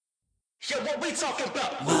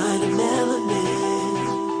Mind and melanin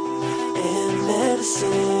and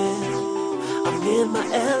medicine. I'm in my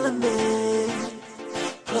element.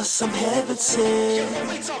 Plus I'm heaven sent.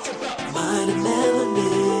 Mind and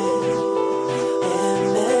melanin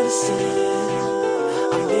and medicine.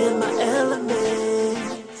 I'm in my element.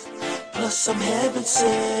 Plus I'm heaven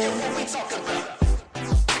sent.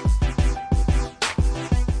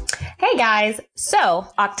 Hey guys, so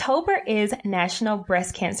October is National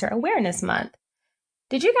Breast Cancer Awareness Month.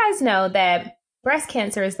 Did you guys know that breast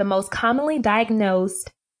cancer is the most commonly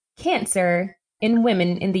diagnosed cancer in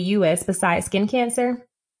women in the U.S. besides skin cancer?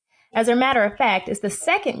 As a matter of fact, it's the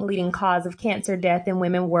second leading cause of cancer death in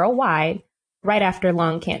women worldwide, right after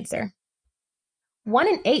lung cancer. 1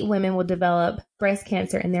 in 8 women will develop breast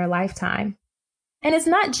cancer in their lifetime. And it's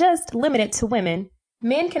not just limited to women.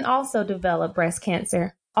 Men can also develop breast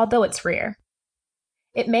cancer, although it's rare.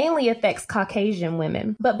 It mainly affects Caucasian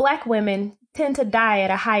women, but Black women tend to die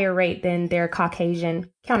at a higher rate than their Caucasian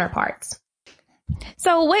counterparts.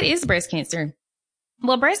 So what is breast cancer?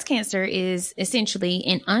 Well, breast cancer is essentially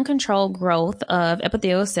an uncontrolled growth of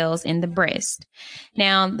epithelial cells in the breast.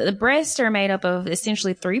 Now, the breasts are made up of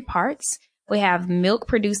essentially 3 parts. We have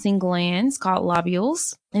milk-producing glands called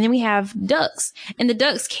lobules, and then we have ducts, and the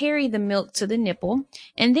ducts carry the milk to the nipple.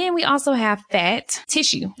 And then we also have fat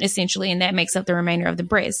tissue, essentially, and that makes up the remainder of the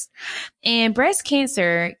breast. And breast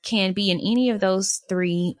cancer can be in any of those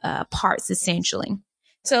 3 parts, essentially.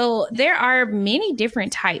 So there are many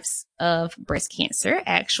different types of breast cancer,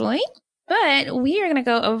 actually, but we are going to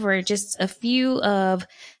go over just a few of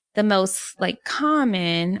the most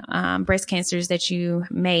common breast cancers that you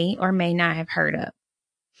may or may not have heard of.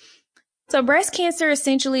 So breast cancer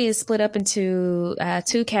essentially is split up into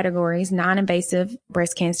 2 categories: non-invasive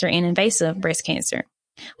breast cancer and invasive breast cancer.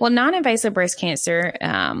 Well, non-invasive breast cancer,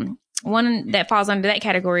 one that falls under that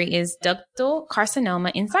category is ductal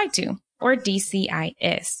carcinoma in situ, or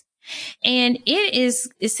DCIS. And it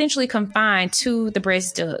is essentially confined to the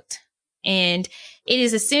breast duct, and it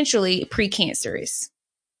is essentially precancerous.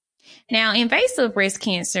 Now, invasive breast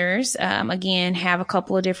cancers, again, have a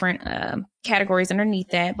couple of different categories underneath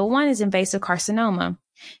that, but one is invasive carcinoma.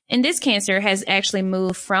 And this cancer has actually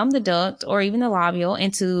moved from the duct or even the lobule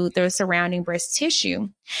into the surrounding breast tissue,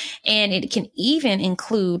 and it can even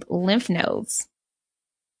include lymph nodes.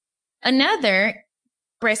 Another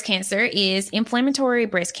breast cancer is inflammatory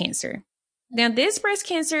breast cancer. Now, this breast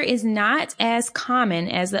cancer is not as common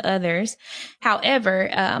as the others. However,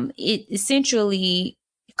 it essentially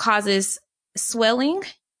causes swelling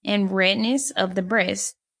and redness of the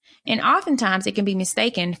breast. And oftentimes it can be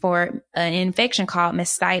mistaken for an infection called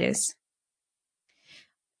mastitis.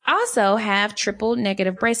 Also have triple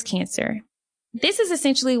negative breast cancer. This is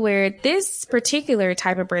essentially where this particular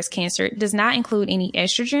type of breast cancer does not include any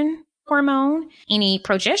estrogen hormone, any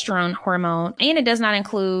progesterone hormone, and it does not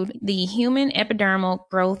include the human epidermal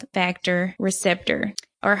growth factor receptor,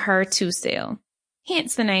 or HER2 cell.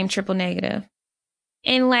 Hence the name triple negative.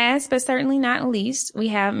 And last but certainly not least, we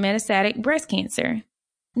have metastatic breast cancer.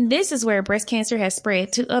 This is where breast cancer has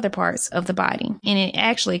spread to other parts of the body, and it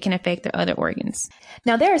actually can affect the other organs.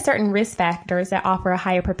 Now, there are certain risk factors that offer a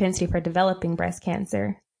higher propensity for developing breast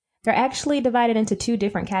cancer. They're actually divided into 2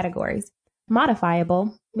 different categories: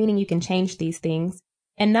 modifiable, meaning you can change these things,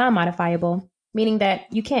 and non-modifiable, meaning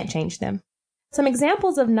that you can't change them. Some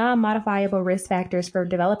examples of non-modifiable risk factors for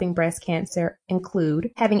developing breast cancer include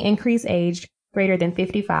having increased age greater than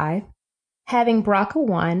 55, having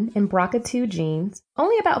BRCA1 and BRCA2 genes.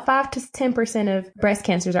 Only about 5 to 10% of breast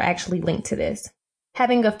cancers are actually linked to this.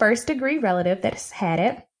 Having a first-degree relative that's had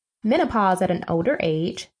it, menopause at an older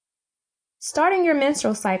age, starting your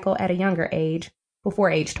menstrual cycle at a younger age, before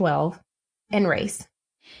age 12, and race.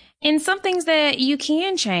 And some things that you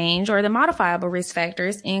can change, or the modifiable risk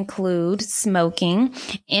factors, include smoking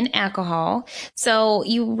and alcohol. So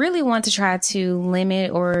you really want to try to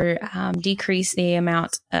limit or decrease the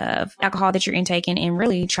amount of alcohol that you're intaking, and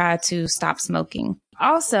really try to stop smoking.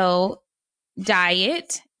 Also,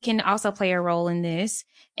 diet can also play a role in this.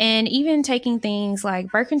 And even taking things like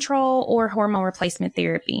birth control or hormone replacement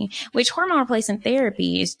therapy, which hormone replacement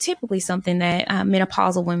therapy is typically something that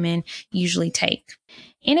menopausal women usually take.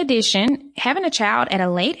 In addition, having a child at a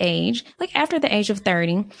late age, like after the age of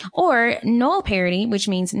 30, or null parity, which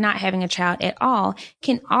means not having a child at all,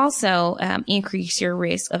 can also increase your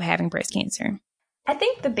risk of having breast cancer. I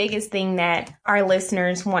think the biggest thing that our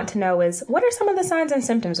listeners want to know is, what are some of the signs and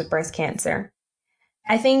symptoms of breast cancer?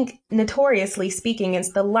 I think, notoriously speaking,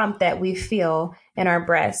 it's the lump that we feel in our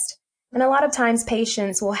breast. And a lot of times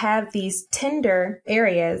patients will have these tender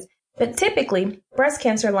areas, but typically breast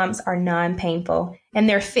cancer lumps are non-painful and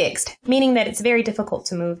they're fixed, meaning that it's very difficult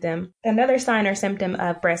to move them. Another sign or symptom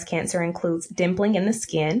of breast cancer includes dimpling in the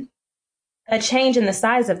skin, a change in the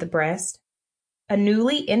size of the breast, a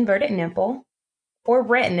newly inverted nipple, or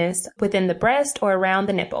redness within the breast or around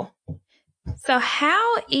the nipple. So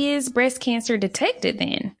how is breast cancer detected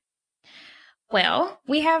then? Well,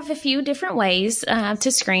 we have a few different ways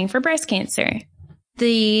to screen for breast cancer.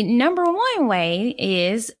 The number one way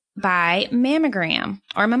is by mammogram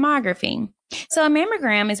or mammography. So a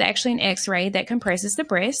mammogram is actually an X-ray that compresses the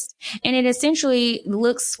breast, and it essentially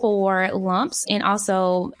looks for lumps and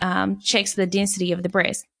also checks the density of the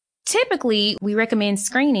breast. Typically, we recommend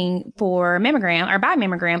screening for mammogram or by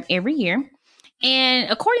mammogram every year. And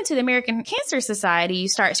according to the American Cancer Society, you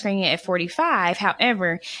start screening at 45.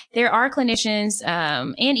 However, there are clinicians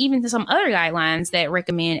and even some other guidelines that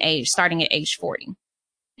recommend starting at age 40.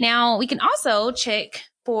 Now, we can also check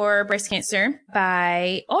for breast cancer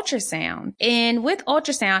by ultrasound. And with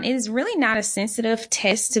ultrasound, it is really not a sensitive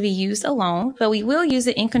test to be used alone, but we will use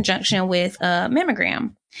it in conjunction with a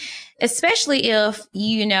mammogram, especially if,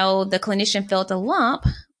 the clinician felt a lump,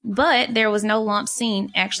 but there was no lump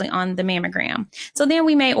seen actually on the mammogram. So then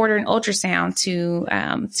we may order an ultrasound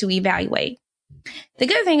to evaluate. The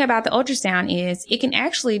good thing about the ultrasound is it can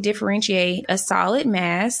actually differentiate a solid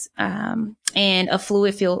mass and a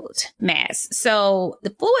fluid-filled mass. So the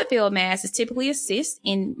fluid-filled mass is typically a cyst,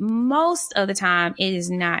 and most of the time it is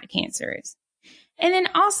not cancerous. And then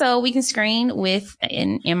also we can screen with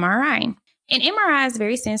an MRI. An MRI is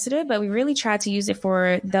very sensitive, but we really try to use it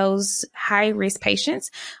for those high-risk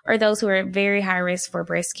patients or those who are at very high risk for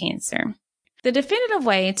breast cancer. The definitive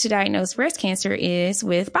way to diagnose breast cancer is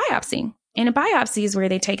with biopsy. And a biopsy is where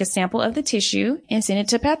they take a sample of the tissue and send it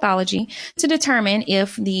to pathology to determine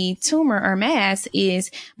if the tumor or mass is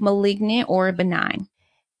malignant or benign.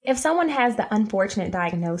 If someone has the unfortunate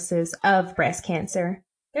diagnosis of breast cancer,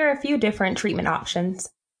 there are a few different treatment options.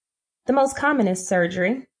 The most common is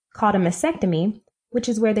surgery, called a mastectomy, which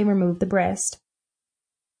is where they remove the breast.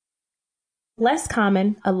 Less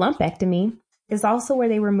common, a lumpectomy, is also where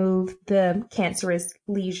they remove the cancerous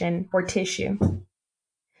lesion or tissue.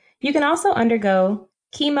 You can also undergo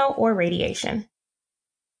chemo or radiation.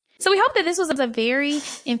 So we hope that this was a very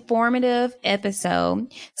informative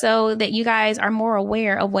episode so that you guys are more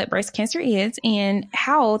aware of what breast cancer is and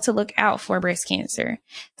how to look out for breast cancer.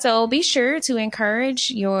 So be sure to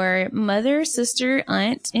encourage your mother, sister,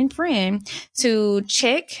 aunt, and friend to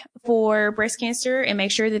check for breast cancer and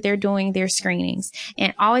make sure that they're doing their screenings.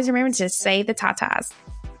 And always remember to save the tatas.